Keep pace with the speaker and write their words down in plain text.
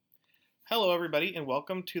Hello, everybody, and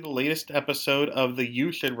welcome to the latest episode of the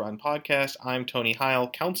You Should Run podcast. I'm Tony Heil,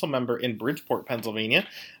 council member in Bridgeport, Pennsylvania,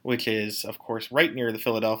 which is, of course, right near the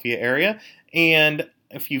Philadelphia area. And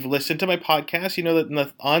if you've listened to my podcast, you know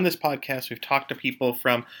that on this podcast, we've talked to people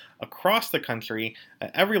from across the country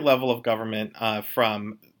at every level of government,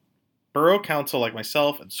 from borough council like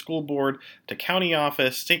myself and school board to county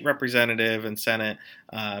office, state representative and senate,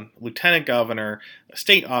 lieutenant governor,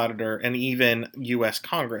 state auditor, and even U.S.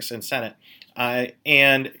 Congress and Senate.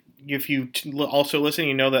 And if you also listen,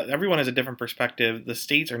 you know that everyone has a different perspective. The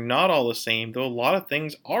states are not all the same, though a lot of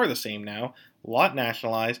things are the same now, a lot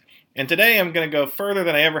nationalized. And today I'm going to go further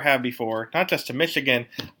than I ever have before, not just to Michigan,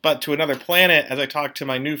 but to another planet as I talk to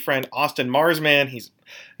my new friend, Austin Marsman. He's,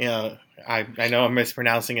 I know I'm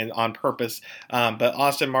mispronouncing it on purpose, but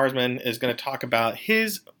Austin Marsman is going to talk about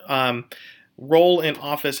his role in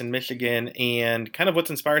office in Michigan and kind of what's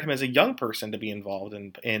inspired him as a young person to be involved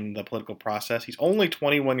in the political process. He's only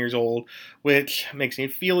 21 years old, which makes me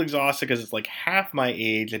feel exhausted because it's like half my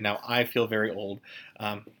age, and now I feel very old.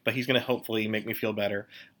 But he's going to hopefully make me feel better.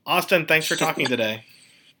 Austin, thanks for talking today.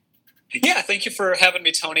 Yeah, thank you for having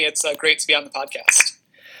me, Tony. It's great to be on the podcast.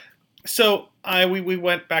 So we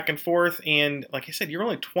went back and forth, and like I said, you're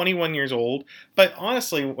only 21 years old. But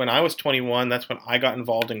honestly, when I was 21, that's when I got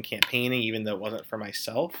involved in campaigning, even though it wasn't for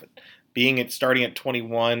myself. Starting at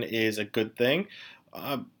 21 is a good thing.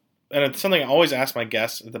 And it's something I always ask my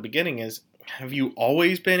guests at the beginning is, have you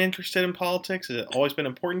always been interested in politics? Has it always been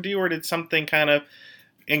important to you, or did something kind of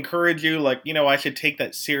encourage you, like, I should take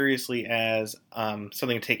that seriously as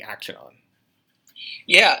something to take action on?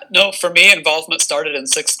 Yeah, no, for me, involvement started in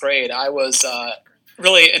sixth grade. I was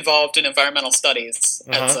really involved in environmental studies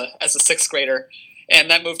as a sixth grader, and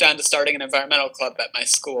that moved on to starting an environmental club at my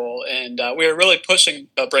school. And we were really pushing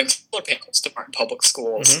to bring solar panels to Martin Public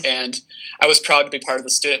Schools, and I was proud to be part of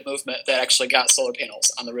the student movement that actually got solar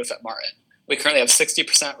panels on the roof at Martin. We currently have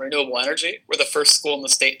 60% renewable energy. We're the first school in the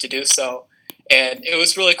state to do so, and it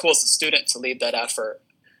was really cool as a student to lead that effort.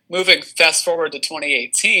 Moving fast forward to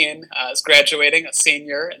 2018, I was graduating, a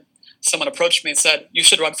senior, and someone approached me and said, "You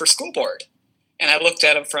should run for school board." And I looked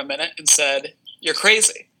at him for a minute and said, "You're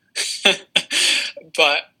crazy."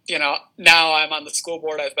 But, now I'm on the school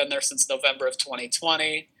board. I've been there since November of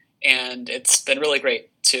 2020, and it's been really great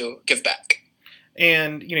to give back.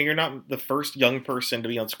 And, you're not the first young person to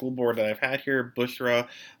be on school board that I've had here. Bushra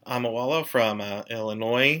Amawala from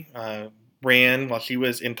Illinois ran while she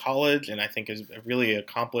was in college, and I think is a really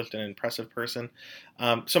accomplished and impressive person.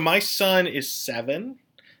 So my son is 7.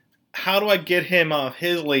 How do I get him off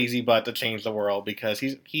his lazy butt to change the world? Because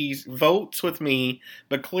he votes with me,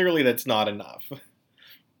 but clearly that's not enough.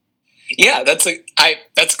 Yeah, that's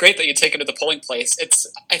great that you take him to the polling place.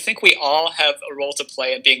 I think we all have a role to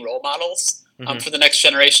play in being role models for the next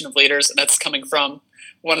generation of leaders, and that's coming from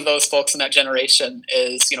one of those folks in that generation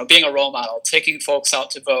is, being a role model, taking folks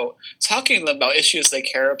out to vote, talking to them about issues they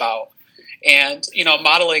care about, and,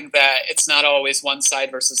 modeling that it's not always one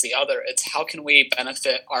side versus the other. It's how can we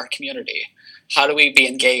benefit our community? How do we be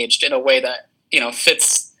engaged in a way that,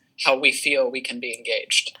 fits how we feel we can be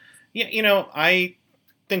engaged? Yeah, I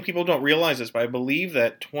think people don't realize this, but I believe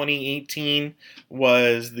that 2018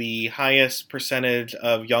 was the highest percentage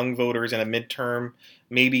of young voters in a midterm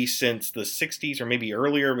maybe since the 60s or maybe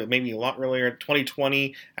earlier, but maybe a lot earlier.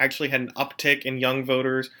 2020 actually had an uptick in young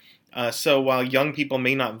voters. So while young people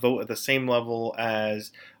may not vote at the same level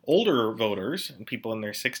as older voters and people in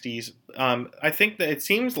their 60s, I think that it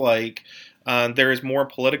seems like there is more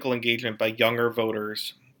political engagement by younger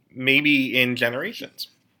voters, maybe in generations.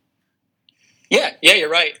 Yeah, you're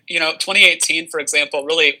right. 2018, for example,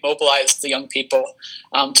 really mobilized the young people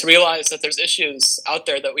to realize that there's issues out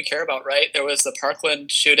there that we care about, right? There was the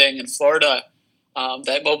Parkland shooting in Florida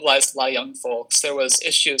that mobilized a lot of young folks. There was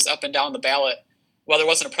issues up and down the ballot. While there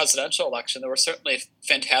wasn't a presidential election, there were certainly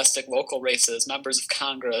fantastic local races, members of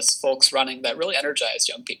Congress, folks running that really energized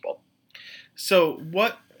young people. So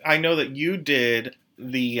what I know that you did,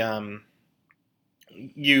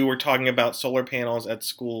 you were talking about solar panels at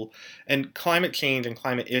school, and climate change and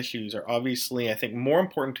climate issues are obviously, I think, more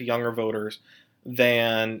important to younger voters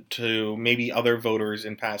than to maybe other voters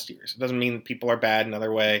in past years. It doesn't mean that people are bad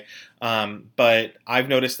another way, but I've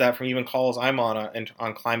noticed that from even calls I'm on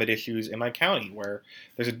climate issues in my county, where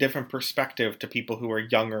there's a different perspective to people who are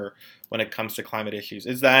younger when it comes to climate issues.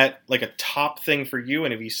 Is that like a top thing for you,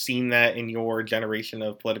 and have you seen that in your generation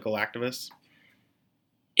of political activists?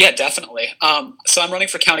 Yeah, definitely. So I'm running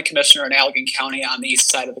for county commissioner in Allegan County on the east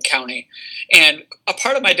side of the county. And a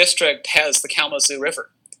part of my district has the Kalamazoo River.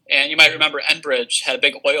 And you might remember Enbridge had a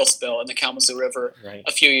big oil spill in the Kalamazoo River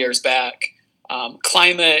a few years back.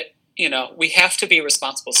 Climate, we have to be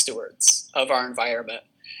responsible stewards of our environment.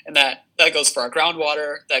 And that goes for our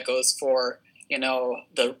groundwater, that goes for,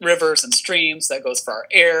 the rivers and streams, that goes for our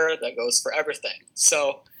air, that goes for everything.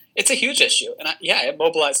 So it's a huge issue. And it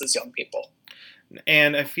mobilizes young people.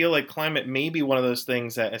 And I feel like climate may be one of those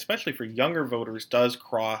things that, especially for younger voters, does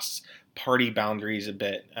cross party boundaries a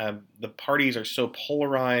bit. The parties are so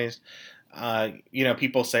polarized.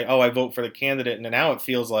 People say, oh, I vote for the candidate. And now it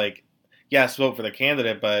feels like, yes, vote for the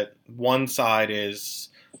candidate, but one side is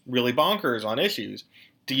really bonkers on issues.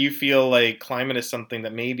 Do you feel like climate is something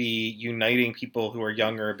that may be uniting people who are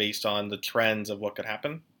younger based on the trends of what could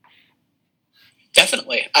happen?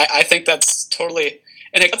 Definitely. I think that's totally,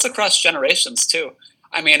 and it cuts across generations too.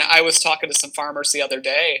 I mean, I was talking to some farmers the other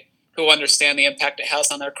day who understand the impact it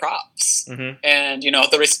has on their crops. Mm-hmm. And,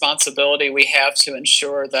 the responsibility we have to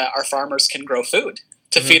ensure that our farmers can grow food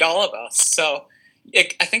to mm-hmm. feed all of us. So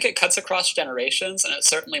I think it cuts across generations, and it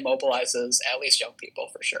certainly mobilizes at least young people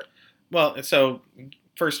for sure. Well, so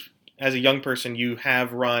first, as a young person, you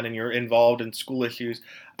have run and you're involved in school issues.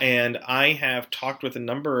 And I have talked with a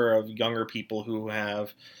number of younger people who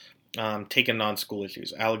have taken on school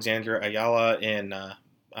issues. Alexandra Ayala in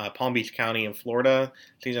Palm Beach County in Florida,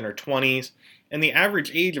 she's in her 20s. And the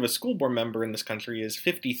average age of a school board member in this country is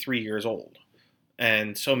 53 years old.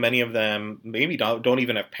 And so many of them maybe don't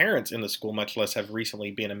even have parents in the school, much less have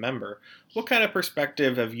recently been a member. What kind of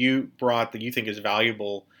perspective have you brought that you think is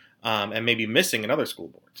valuable and maybe missing in other school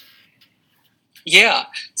boards? Yeah,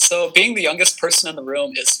 so being the youngest person in the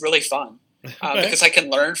room is really fun because I can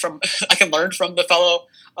learn from the fellow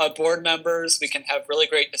board members. We can have really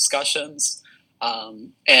great discussions,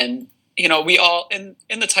 and we all in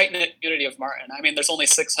the tight knit community of Martin. I mean, there's only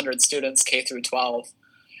 600 students K through 12,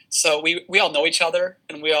 so we all know each other,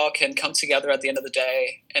 and we all can come together at the end of the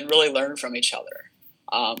day and really learn from each other.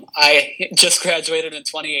 I just graduated in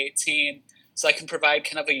 2018. So I can provide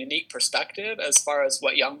kind of a unique perspective as far as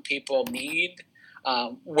what young people need,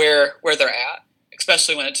 where they're at,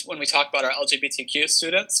 especially when we talk about our LGBTQ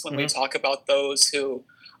students, when mm-hmm. we talk about those who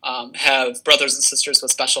have brothers and sisters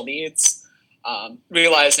with special needs,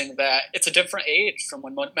 realizing that it's a different age from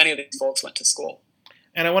when many of these folks went to school.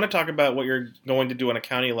 And I want to talk about what you're going to do on a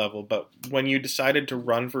county level, but when you decided to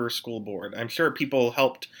run for a school board, I'm sure people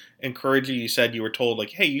helped encourage you. You said you were told, like,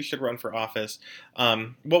 hey, you should run for office.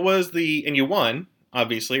 What was and you won,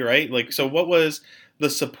 obviously, right? So what was the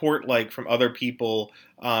support like from other people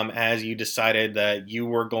as you decided that you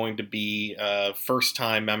were going to be a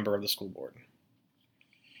first-time member of the school board?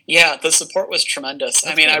 Yeah, the support was tremendous.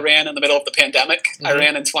 That's I ran in the middle of the pandemic. Mm-hmm. I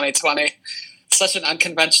ran in 2020. Such an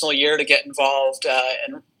unconventional year to get involved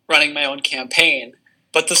in running my own campaign,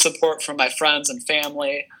 but the support from my friends and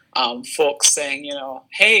family, folks saying,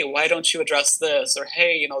 hey, why don't you address this? Or,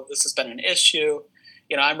 hey, this has been an issue.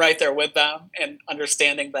 I'm right there with them and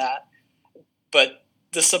understanding that. But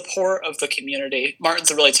the support of the community, Martin's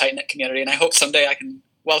a really tight-knit community, and I hope someday I can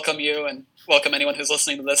welcome you and welcome anyone who's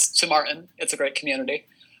listening to this to Martin. It's a great community,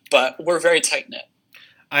 but we're very tight-knit.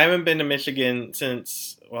 I haven't been to Michigan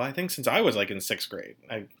since I was in 6th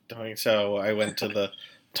grade. So I went to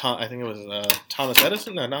I think it was Thomas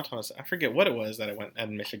Edison. No, not Thomas. I forget what it was that I went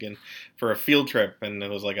in Michigan for a field trip, and it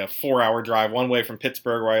was like a 4-hour drive one way from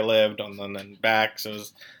Pittsburgh where I lived, and then back. So it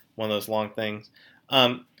was one of those long things.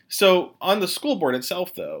 So on the school board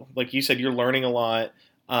itself, though, like you said, you're learning a lot.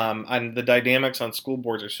 And the dynamics on school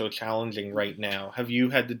boards are so challenging right now. Have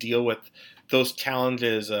you had to deal with those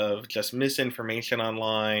challenges of just misinformation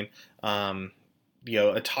online,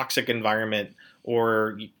 a toxic environment,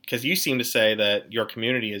 or because you seem to say that your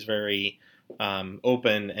community is very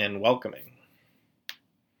open and welcoming?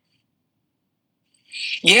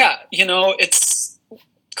 Yeah, it's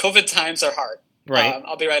COVID times are hard. Right.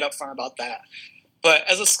 I'll be right up front about that. But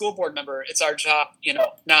as a school board member, it's our job,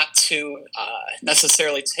 not to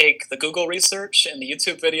necessarily take the Google research and the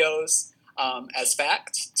YouTube videos as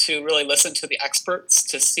fact, to really listen to the experts,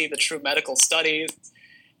 to see the true medical studies.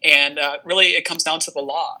 And really, it comes down to the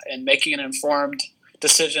law and making an informed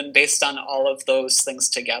decision based on all of those things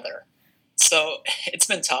together. So it's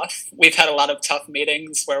been tough. We've had a lot of tough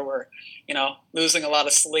meetings where we're, losing a lot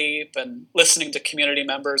of sleep and listening to community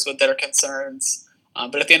members with their concerns.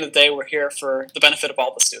 But at the end of the day, we're here for the benefit of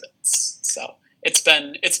all the students. So it's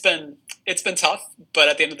been tough, but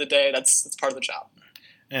at the end of the day, that's part of the job.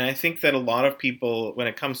 And I think that a lot of people, when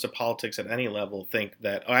it comes to politics at any level, think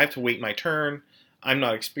that, I have to wait my turn. I'm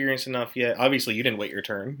not experienced enough yet. Obviously, you didn't wait your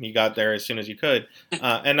turn. You got there as soon as you could.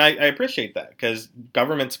 And I appreciate that, because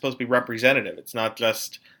government's supposed to be representative. It's not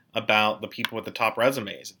just about the people with the top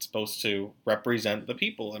resumes. It's supposed to represent the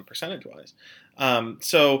people and percentage-wise.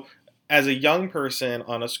 So as a young person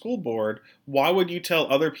on a school board, why would you tell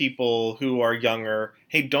other people who are younger,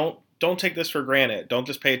 hey, don't take this for granted. Don't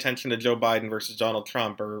just pay attention to Joe Biden versus Donald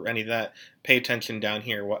Trump or any of that. Pay attention down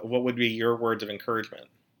here. What would be your words of encouragement?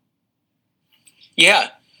 Yeah.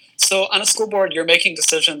 So on a school board, you're making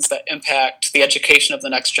decisions that impact the education of the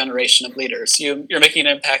next generation of leaders. You're making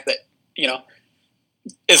an impact that,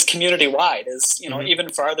 is community-wide, is, even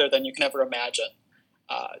farther than you can ever imagine.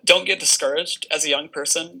 Don't get discouraged as a young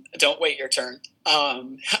person. Don't wait your turn.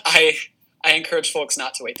 I encourage folks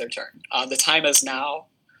not to wait their turn. The time is now.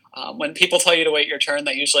 When people tell you to wait your turn,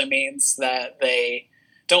 that usually means that they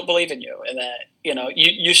don't believe in you, and that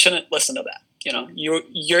you shouldn't listen to that.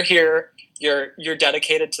 You're here. You're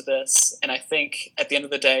dedicated to this, and I think at the end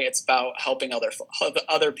of the day, it's about helping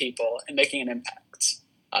other people and making an impact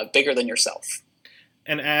bigger than yourself.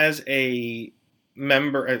 And as a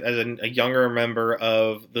member, as a younger member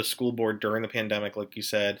of the school board during the pandemic, like you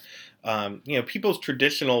said, people's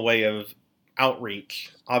traditional way of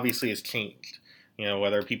outreach obviously has changed.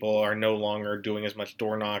 Whether people are no longer doing as much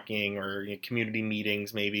door knocking or community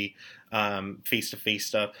meetings, maybe face-to-face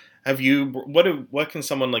stuff. What can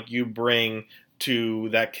someone like you bring to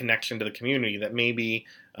that connection to the community that maybe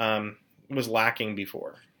was lacking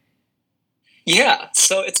before? Yeah,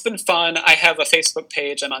 so it's been fun. I have a Facebook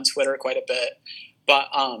page. I'm on Twitter quite a bit. But,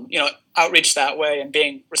 outreach that way and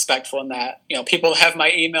being respectful in that. People have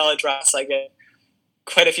my email address. I get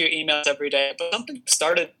quite a few emails every day. But something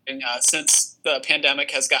started since the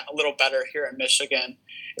pandemic has gotten a little better here in Michigan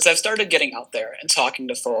is I've started getting out there and talking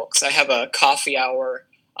to folks. I have a coffee hour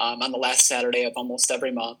on the last Saturday of almost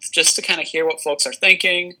every month just to kind of hear what folks are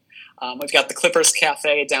thinking. We've got the Clippers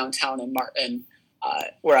Cafe downtown in Martin,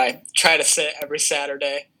 where I try to sit every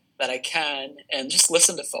Saturday that I can and just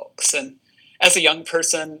listen to folks. And as a young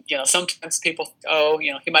person, sometimes people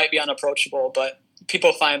think, he might be unapproachable, but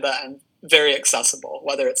people find that I'm very accessible,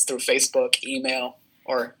 whether it's through Facebook, email,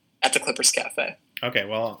 or at the Clippers Cafe. Okay,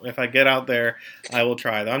 well, if I get out there, I will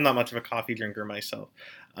try. I'm not much of a coffee drinker myself.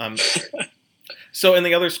 So in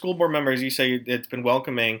the other school board members, you say it's been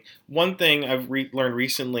welcoming. One thing I've learned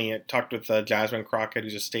recently, I talked with Jasmine Crockett,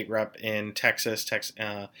 who's a state rep in Texas,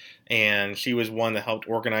 and she was one that helped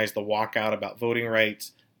organize the walkout about voting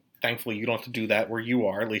rights. Thankfully, you don't have to do that where you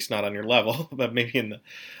are, at least not on your level, but maybe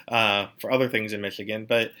for other things in Michigan.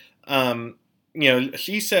 But,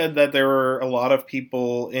 she said that there were a lot of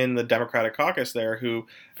people in the Democratic caucus there who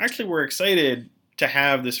actually were excited to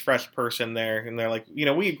have this fresh person there. And they're like,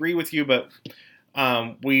 we agree with you, but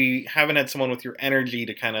we haven't had someone with your energy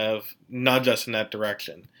to kind of nudge us in that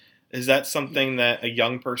direction. Is that something that a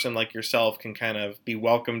young person like yourself can kind of be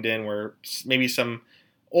welcomed in, where maybe some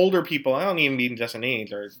older people, I don't even mean just an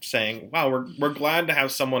age, are saying, wow, we're glad to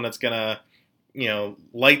have someone that's going to,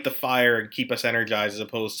 light the fire and keep us energized as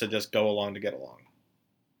opposed to just go along to get along?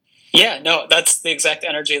 Yeah, no, that's the exact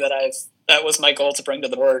energy that was my goal to bring to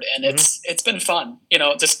the board. And it's been fun.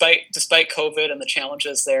 Despite COVID and the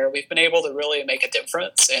challenges there, we've been able to really make a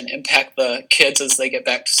difference and impact the kids as they get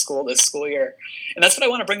back to school this school year. And that's what I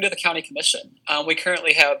want to bring to the county commission. We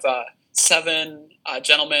currently have 7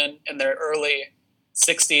 gentlemen in their early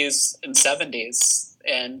 60s and 70s,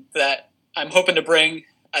 and that I'm hoping to bring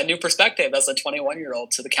a new perspective as a 21-year-old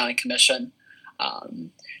to the county commission.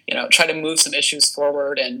 Try to move some issues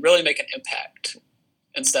forward and really make an impact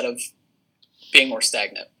instead of being more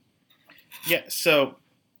stagnant. Yeah, so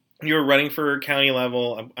you were running for county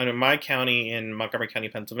level. In my county, in Montgomery County,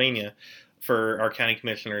 Pennsylvania, for our county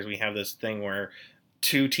commissioners, we have this thing where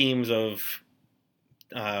 2 teams of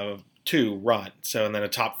 2 run. So, and then a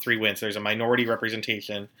top 3 wins. There's a minority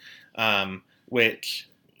representation, which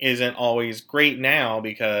isn't always great now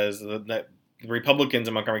because the Republicans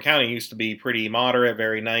in Montgomery County used to be pretty moderate,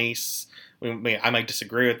 very nice. I might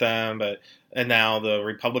disagree with them, and now the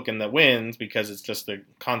Republican that wins, because it's just the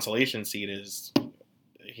consolation seat,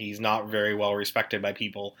 he's not very well respected by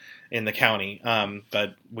people in the county.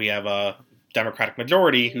 But we have a Democratic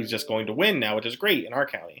majority who's just going to win now, which is great in our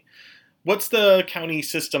county. What's the county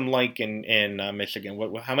system like in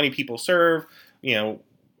Michigan? How many people serve?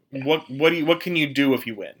 What can you do if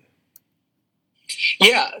you win?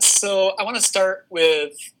 Yeah, so I want to start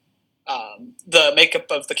with the makeup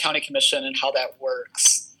of the county commission and how that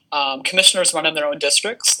works. Commissioners run in their own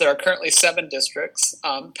districts. There are currently 7 districts.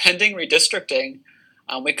 Pending redistricting,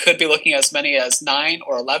 we could be looking at as many as 9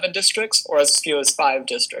 or 11 districts, or as few as 5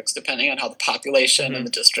 districts, depending on how the population and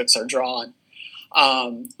the districts are drawn.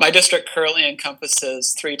 My district currently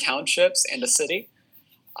encompasses 3 townships and a city.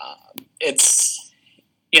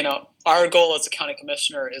 Our goal as a county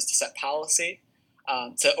commissioner is to set policy,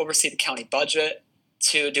 to oversee the county budget,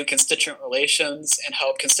 to do constituent relations and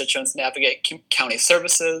help constituents navigate county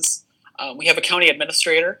services. We have a county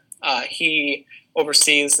administrator. He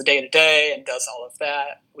oversees the day-to-day and does all of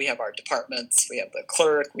that. We have our departments. We have the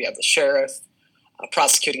clerk. We have the sheriff,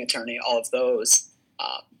 prosecuting attorney, all of those.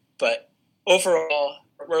 But overall,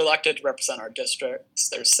 we're elected to represent our districts.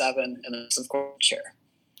 There's 7, and there's, of course, chair.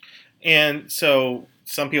 And so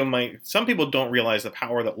some people don't realize the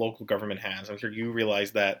power that local government has. I'm sure you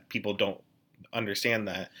realize that people don't understand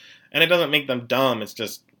that. And it doesn't make them dumb. It's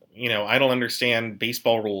just, I don't understand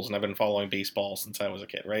baseball rules, and I've been following baseball since I was a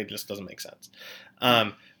kid, right? It just doesn't make sense.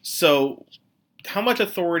 So how much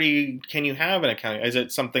authority can you have in a county? Is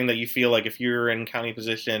it something that you feel like if you're in county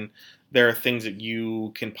position, there are things that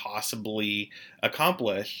you can possibly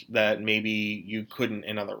accomplish that maybe you couldn't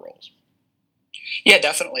in other roles? Yeah,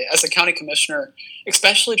 definitely. As a county commissioner,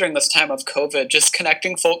 especially during this time of COVID, just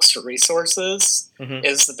connecting folks to resources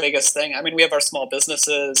is the biggest thing. I mean, we have our small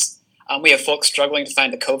businesses. We have folks struggling to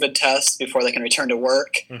find a COVID test before they can return to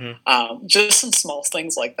work. Just some small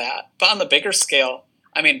things like that. But on the bigger scale,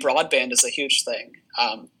 I mean, broadband is a huge thing.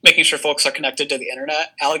 Making sure folks are connected to the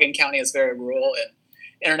internet. Allegan County is very rural, and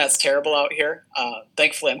internet's terrible out here.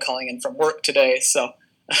 Thankfully, I'm calling in from work today, so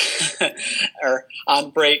or on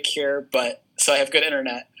break here, so I have good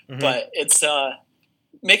internet. But it's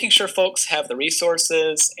making sure folks have the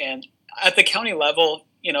resources, and at the county level,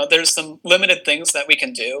 there's some limited things that we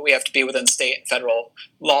can do. We have to be within state and federal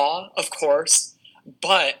law, of course,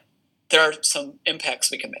 but there are some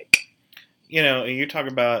impacts we can make. You talk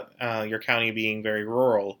about your county being very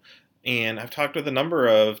rural, and I've talked with a number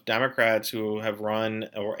of Democrats who have run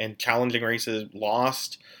in challenging races,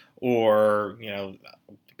 lost, or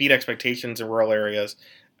beat expectations in rural areas.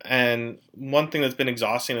 And one thing that's been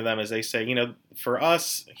exhausting to them is they say, for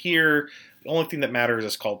us here, the only thing that matters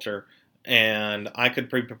is culture. And I could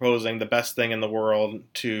be proposing the best thing in the world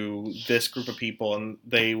to this group of people, and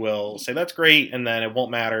they will say, that's great, and then it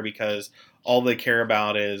won't matter because all they care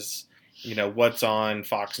about is, what's on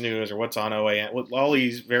Fox News or what's on OAN, all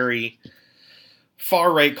these very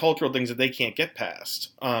far-right cultural things that they can't get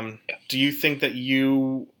past. Do you think that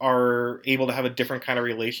you are able to have a different kind of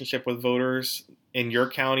relationship with voters in your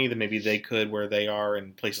county than maybe they could where they are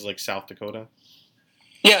in places like South Dakota?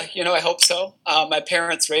 Yeah, I hope so. My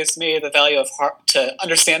parents raised me to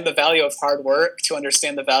understand the value of hard work, to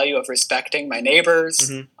understand the value of respecting my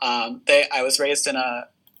neighbors. I was raised in a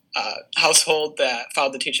household that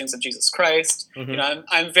followed the teachings of Jesus Christ.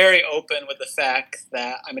 I'm very open with the fact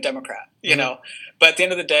that I'm a Democrat. But at the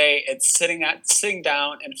end of the day, it's sitting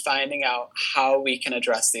down and finding out how we can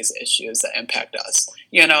address these issues that impact us.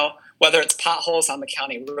 Whether it's potholes on the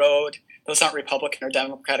county road. Those aren't Republican or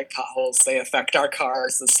Democratic potholes. They affect our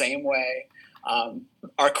cars the same way.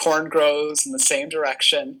 Our corn grows in the same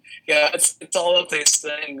direction. It's all of these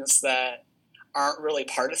things that aren't really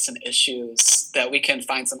partisan issues that we can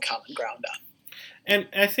find some common ground on. And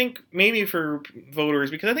I think maybe for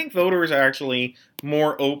voters, because I think voters are actually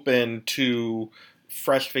more open to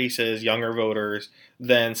fresh faces, younger voters,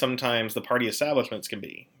 than sometimes the party establishments can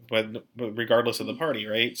be. But regardless of the party,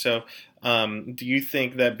 right? So do you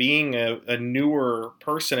think that being a newer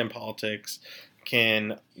person in politics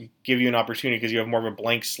can give you an opportunity because you have more of a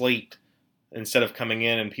blank slate instead of coming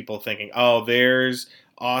in and people thinking, oh, there's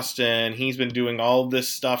Austin, he's been doing all this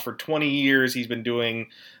stuff for 20 years, he's been doing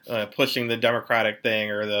pushing the Democratic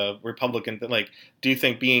thing or the Republican thing. Like, do you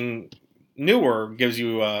think being newer gives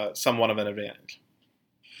you somewhat of an advantage?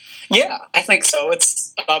 Yeah, I think so.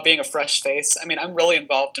 It's about being a fresh face. I mean, I'm really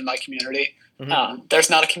involved in my community. There's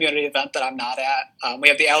not a community event that I'm not at. We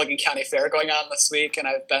have the Allegan County Fair going on this week, and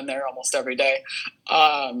I've been there almost every day.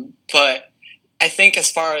 But I think as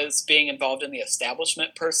far as being involved in the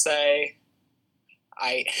establishment per se,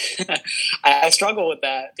 I struggle with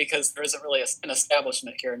that because there isn't really an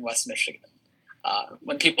establishment here in West Michigan.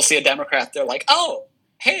 When people see a Democrat, they're like, oh,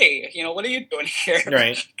 hey, what are you doing here?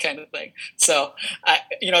 Right. Kind of thing. So,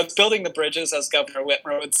 it's building the bridges, as Governor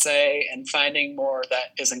Whitmer would say, and finding more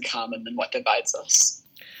that is in common than what divides us.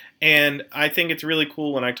 And I think it's really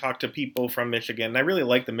cool when I talk to people from Michigan. And I really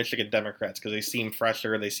like the Michigan Democrats because they seem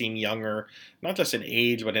fresher, they seem younger, not just in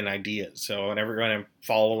age, but in ideas. So whenever I'm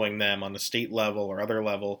following them on the state level or other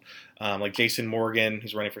level, like Jason Morgan,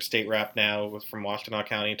 who's running for state rep now from Washtenaw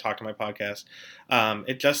County, talked to my podcast,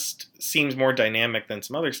 it just seems more dynamic than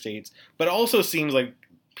some other states, but also seems like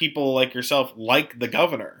people like yourself like the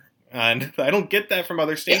governor. And I don't get that from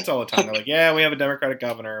other states all the time. They're like, yeah, we have a Democratic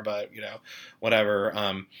governor, but,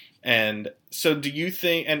 whatever. And so do you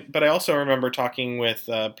think, but I also remember talking with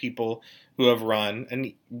people who have run,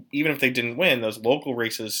 and even if they didn't win, those local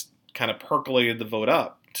races kind of percolated the vote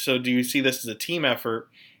up So do you see this as a team effort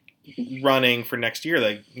running for next year?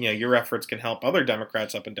 Like, your efforts can help other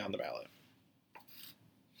Democrats up and down the ballot.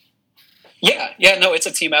 Yeah, no, it's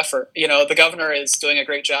a team effort. The governor is doing a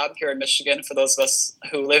great job here in Michigan. For those of us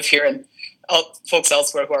who live here and folks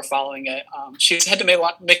elsewhere who are following it, she's had to make a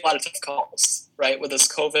lot of tough calls, right, with this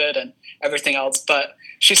COVID and everything else. But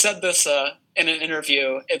she said this in an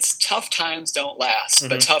interview: "It's tough times don't last,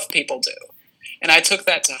 but tough people do." And I took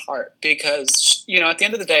that to heart because, at the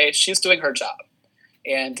end of the day, she's doing her job.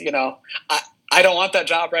 And, I don't want that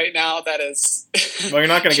job right now. That is... Well, you're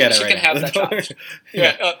not going to get it right now. She can have that job.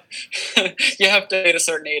 You have to meet a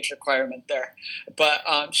certain age requirement there.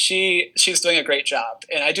 But she's doing a great job.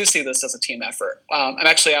 And I do see this as a team effort. I'm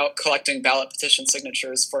actually out collecting ballot petition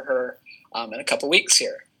signatures for her in a couple weeks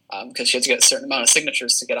here because she has to get a certain amount of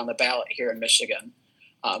signatures to get on the ballot here in Michigan.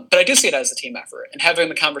 But I do see it as a team effort, and having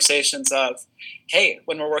the conversations of, hey,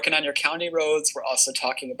 when we're working on your county roads, we're also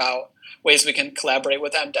talking about ways we can collaborate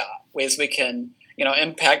with MDOT, ways we can,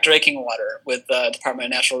 impact drinking water with the Department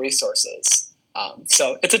of Natural Resources.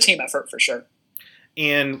 So it's a team effort for sure.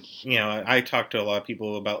 And, I talk to a lot of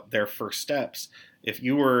people about their first steps. If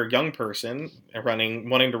you were a young person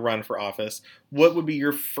wanting to run for office, what would be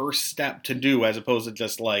your first step to do as opposed to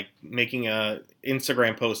just like making a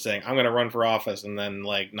Instagram post saying, I'm going to run for office, and then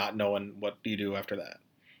like not knowing what you do after that?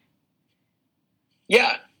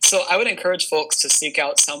 Yeah. So I would encourage folks to seek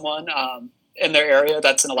out someone in their area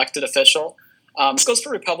that's an elected official. This goes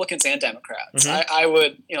for Republicans and Democrats. I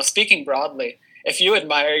would, speaking broadly, if you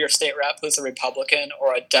admire your state rep who's a Republican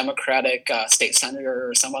or a Democratic state senator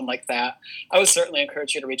or someone like that, I would certainly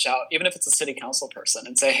encourage you to reach out, even if it's a city council person,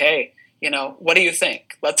 and say, hey, what do you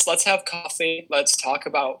think? Let's have coffee. Let's talk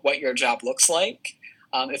about what your job looks like.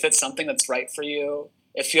 If it's something that's right for you,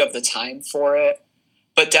 if you have the time for it.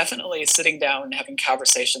 But definitely sitting down and having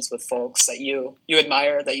conversations with folks that you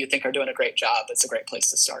admire, that you think are doing a great job, it's a great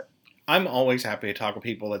place to start. I'm always happy to talk with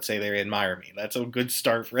people that say they admire me. That's a good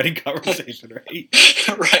start for any conversation, right?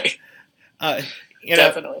 Right.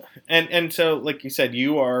 Definitely. And so, like you said,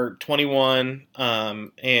 you are 21,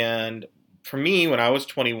 and for me, when I was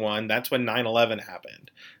 21, that's when 9/11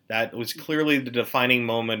 happened. That was clearly the defining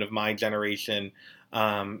moment of my generation.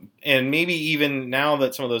 And maybe even now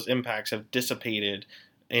that some of those impacts have dissipated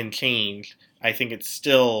and changed, I think it's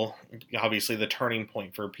still obviously the turning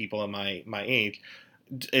point for people in my age.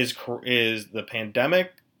 Is the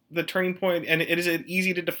pandemic the turning point? And it is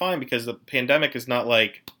easy to define because the pandemic is not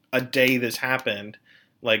like a day this happened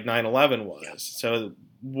like 9/11 was. Yeah. So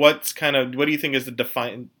what do you think is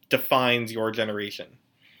defines your generation?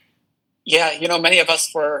 Yeah, many of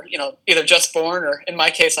us were, either just born or, in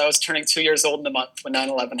my case, I was turning 2 years old in a month when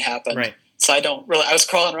 9/11 happened. Right. So I was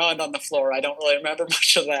crawling around on the floor. I don't really remember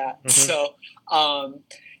much of that. So,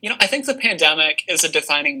 I think the pandemic is a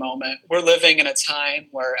defining moment. We're living in a time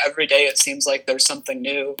where every day it seems like there's something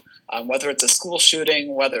new, whether it's a school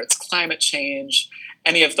shooting, whether it's climate change,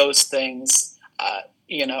 any of those things.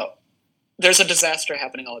 There's a disaster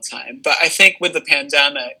happening all the time. But I think with the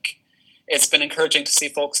pandemic, it's been encouraging to see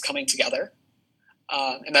folks coming together.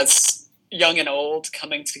 And that's young and old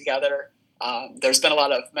coming together. There's been a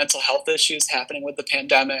lot of mental health issues happening with the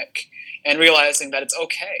pandemic, and realizing that it's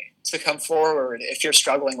okay to come forward if you're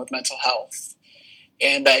struggling with mental health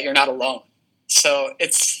and that you're not alone. So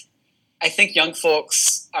I think young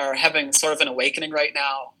folks are having sort of an awakening right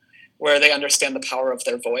now where they understand the power of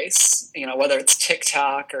their voice, whether it's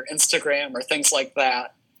TikTok or Instagram or things like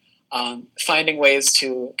that, finding ways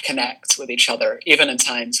to connect with each other, even in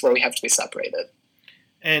times where we have to be separated.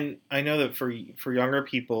 And I know that for younger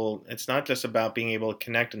people, it's not just about being able to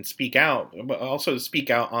connect and speak out, but also to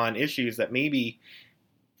speak out on issues that maybe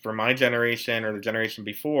for my generation or the generation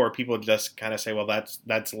before, people just kind of say, well,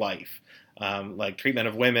 that's life. Like treatment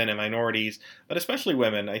of women and minorities, but especially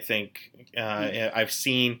women, I think I've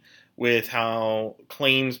seen with how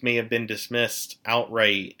claims may have been dismissed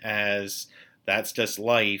outright as that's just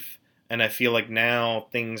life. And I feel like now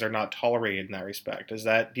things are not tolerated in that respect.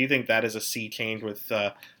 Do you think that is a sea change with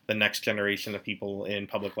the next generation of people in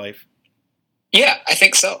public life? Yeah, I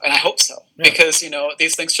think so. And I hope so. Yeah. Because,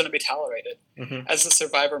 these things shouldn't be tolerated. As a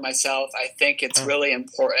survivor myself, I think it's really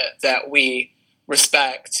important that we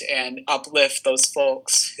respect and uplift those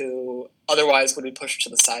folks who otherwise would be pushed to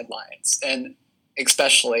the sidelines, and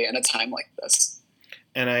especially in a time like this.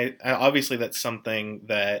 And I obviously that's something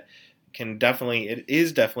that it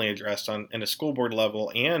is definitely addressed in a school board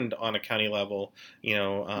level and on a county level,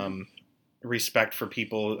 respect for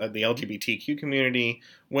people, the LGBTQ community,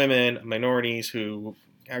 women, minorities who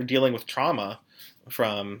are dealing with trauma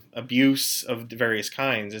from abuse of various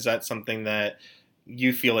kinds. Is that something that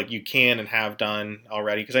you feel like you can and have done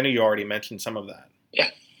already? Because I know you already mentioned some of that.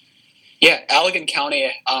 Yeah. Allegan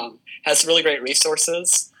County has really great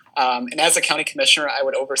resources. And as a county commissioner, I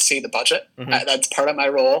would oversee the budget. Mm-hmm. That's part of my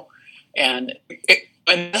role. And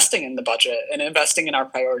investing in the budget and investing in our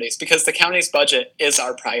priorities, because the county's budget is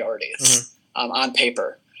our priorities on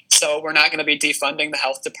paper. So we're not going to be defunding the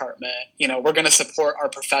health department. We're going to support our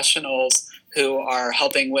professionals who are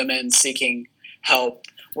helping women seeking help.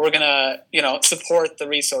 We're going to, support the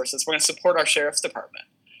resources. We're going to support our sheriff's department.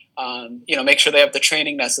 Make sure they have the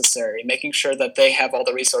training necessary, making sure that they have all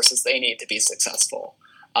the resources they need to be successful,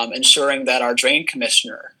 ensuring that our drain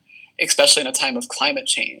commissioner, especially in a time of climate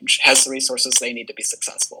change, has the resources they need to be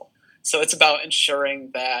successful. So it's about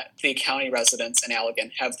ensuring that the county residents in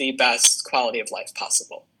Allegan have the best quality of life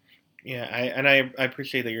possible. Yeah, I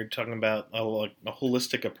appreciate that you're talking about a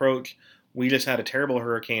holistic approach. We just had a terrible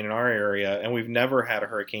hurricane in our area, and we've never had a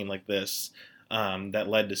hurricane like this that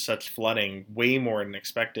led to such flooding, way more than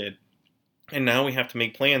expected. And now we have to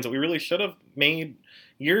make plans that we really should have made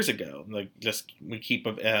years ago. We keep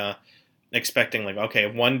expecting, okay,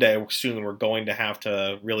 one day soon we're going to have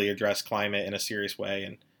to really address climate in a serious way,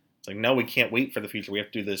 and it's like, no, we can't wait for the future. We have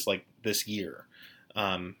to do this this year.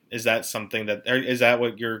 Is that something is that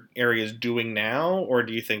what your area is doing now, or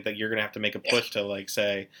do you think that you're going to have to make a push to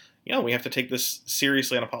say, we have to take this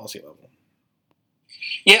seriously on a policy level?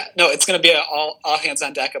 Yeah, no, it's going to be an all hands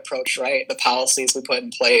on deck approach, right? The policies we put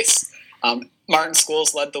in place. Martin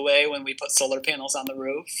Schools led the way when we put solar panels on the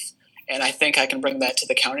roof, and I think I can bring that to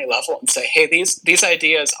the county level and say, hey, these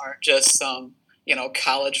ideas aren't just some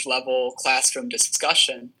college level classroom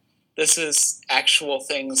discussion. This is actual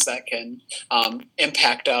things that can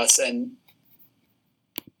impact us and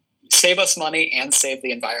save us money and save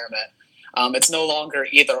the environment. It's no longer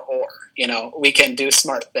either or. We can do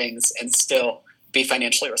smart things and still be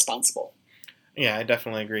financially responsible. Yeah, I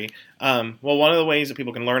definitely agree. Well, one of the ways that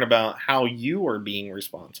people can learn about how you are being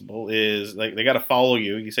responsible is they got to follow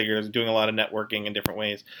you. You say you're doing a lot of networking in different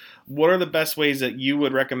ways. What are the best ways that you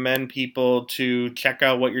would recommend people to check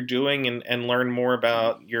out what you're doing and learn more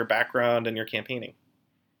about your background and your campaigning?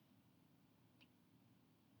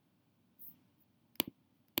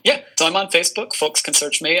 Yeah, so I'm on Facebook. Folks can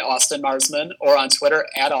search me, Austin Marsman, or on Twitter,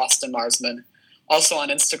 @Austin Marsman. Also on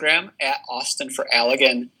Instagram, @Austin for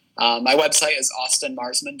Allegan. My website is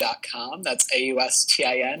austinmarsman.com. That's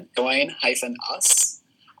AUSTIN, join-us.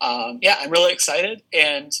 I'm really excited,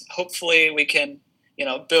 and hopefully we can,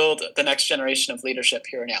 build the next generation of leadership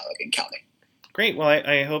here in Allegan County. Great. Well,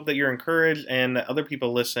 I hope that you're encouraged and that other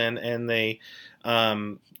people listen and they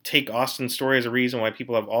take Austin's story as a reason why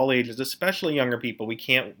people of all ages, especially younger people, we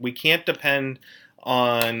can't depend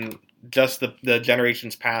on just the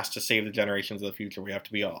generations past to save the generations of the future. We have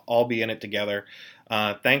to all be in it together.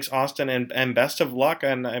 Thanks, Austin, and best of luck.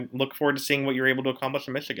 And I look forward to seeing what you're able to accomplish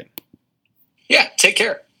in Michigan. Yeah, take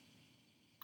care.